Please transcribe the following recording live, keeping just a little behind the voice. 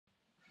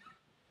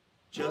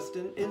Just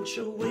an inch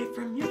away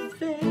from your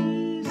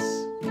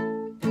face,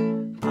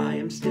 I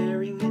am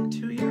staring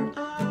into your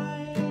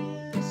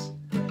eyes.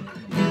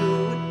 You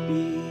would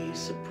be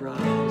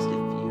surprised if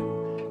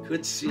you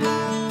could see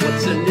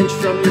what's an inch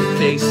from your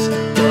face,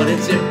 but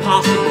it's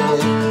impossible.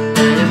 I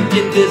am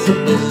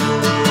invisible.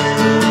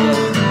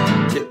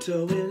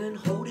 Tiptoeing and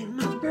holding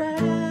my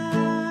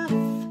breath,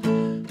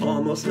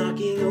 almost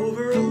knocking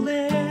over a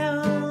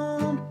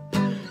lamp,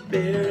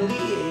 barely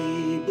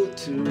able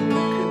to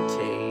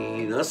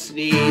contain a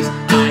sneeze.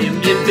 I am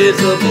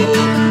invisible,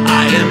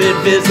 I am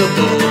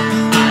invisible,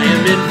 I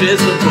am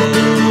invisible.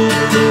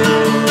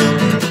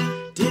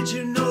 Did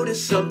you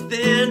notice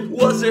something?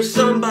 Was there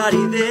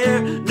somebody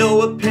there?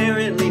 No,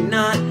 apparently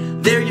not.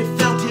 There you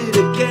felt it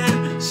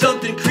again,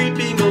 something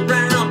creeping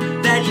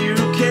around that you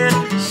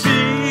can't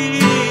see.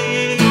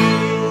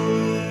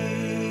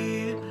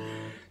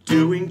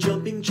 Doing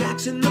jumping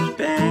jacks in the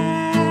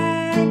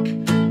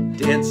bank,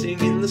 dancing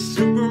in the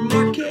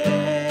supermarket,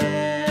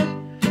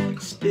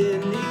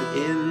 spinning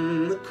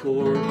in the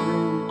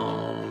courtroom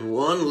on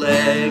one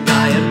leg.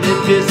 I am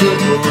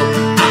invisible,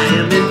 I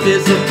am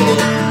invisible,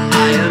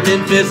 I am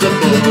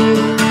invisible.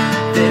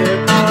 There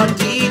are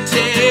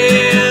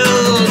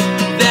details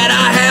that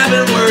I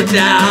haven't worked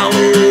out,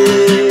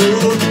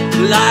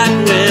 like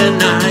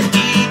when I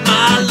eat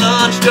my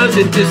lunch, does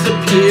it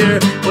disappear,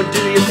 or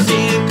do you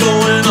see it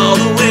going all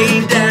the way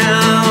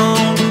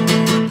down?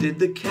 Did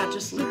the cat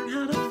just learn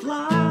how to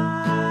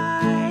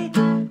fly?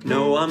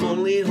 No, I'm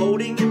only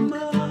holding him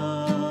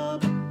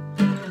up.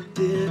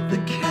 Did the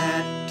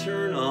cat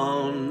turn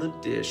on the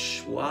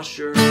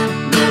dishwasher?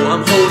 No,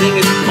 I'm holding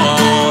his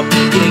paw,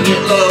 making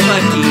it look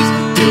like he's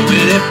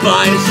doing it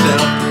by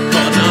himself.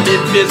 'Cause I'm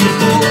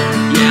invisible,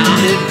 yeah,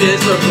 I'm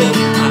invisible,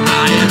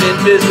 I am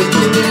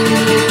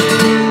invisible.